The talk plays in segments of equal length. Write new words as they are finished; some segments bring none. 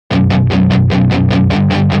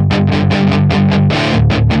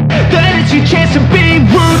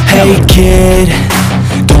Hey kid,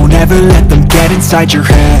 don't ever let them get inside your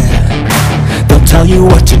head. They'll tell you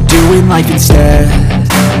what to do in life instead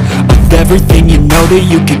of everything you know that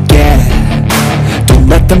you could get. Don't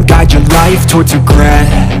let them guide your life towards regret.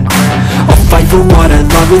 I'll fight for what I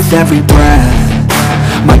love with every breath.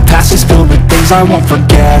 My past is filled with things I won't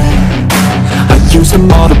forget. I use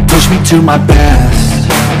them all to push me to my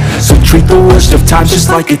best. So treat the worst of times just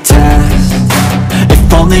like a test.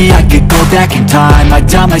 If only I could go back in time, I'd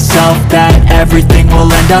tell myself that everything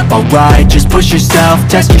will end up alright. Just push yourself,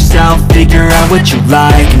 test yourself, figure out what you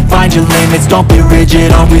like, and find your limits, don't be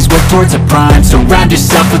rigid, always work towards a prime. Surround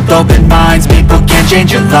yourself with open minds, people can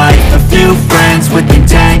change your life. A few friends with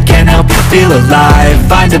intent can help you feel alive.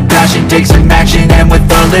 Find a passion, take some action, and with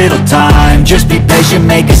a little time, just be patient,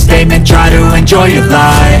 make a statement, try to enjoy your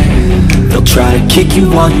life. They'll try to kick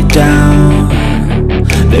you while you're down.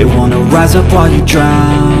 They wanna rise up while you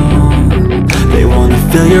drown. They wanna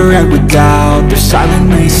fill your head with doubt. They're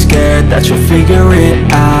silently scared that you'll figure it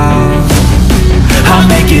out. I'll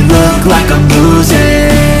make it look like I'm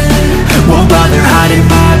losing, won't bother hiding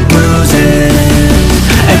my bruises.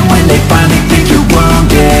 And when they finally think you're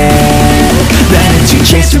wounded, then it's your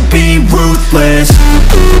chance to be ruthless.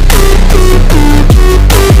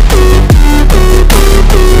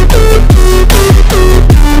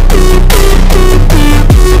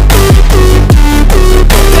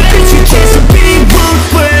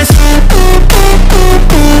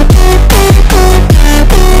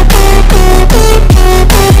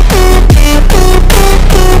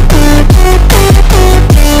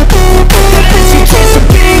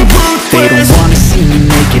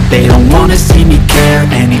 They don't wanna see me care.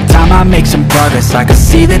 Anytime I make some progress, I can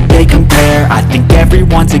see that they compare. I think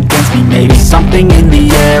everyone's against me, maybe something in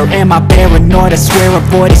the air. Am I paranoid? I swear a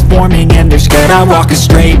void is forming and they're scared. I walk a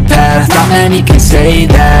straight path, not many can say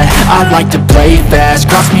that. I like to play fast,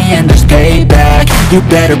 cross me and there's payback. You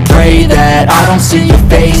better pray that I don't see your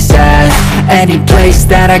face at any place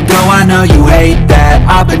that I go. I know you hate that.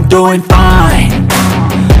 I've been doing fine,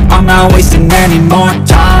 I'm not wasting any more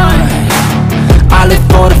time. I live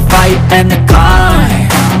for the fight and the climb,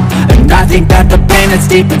 and I think that the pain that's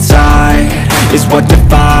deep inside is what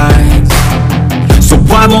defines. So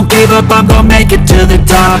I won't give up, I'm gonna make it to the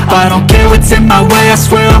top. I don't care what's in my way, I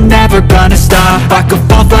swear I'm never gonna stop. I could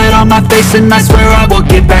fall flat on my face and I swear I will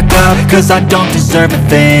get back up, cause I don't deserve a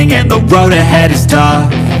thing and the road ahead is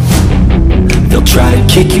tough. They'll try to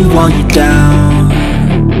kick you while you're down.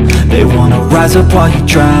 They wanna rise up while you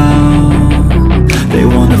drown. They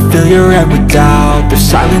wanna fill your head with doubt. They're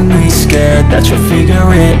silently scared that you'll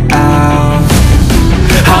figure it out.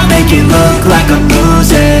 I'll make it look like I'm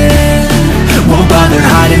losing, won't bother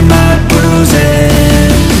hiding my bruises.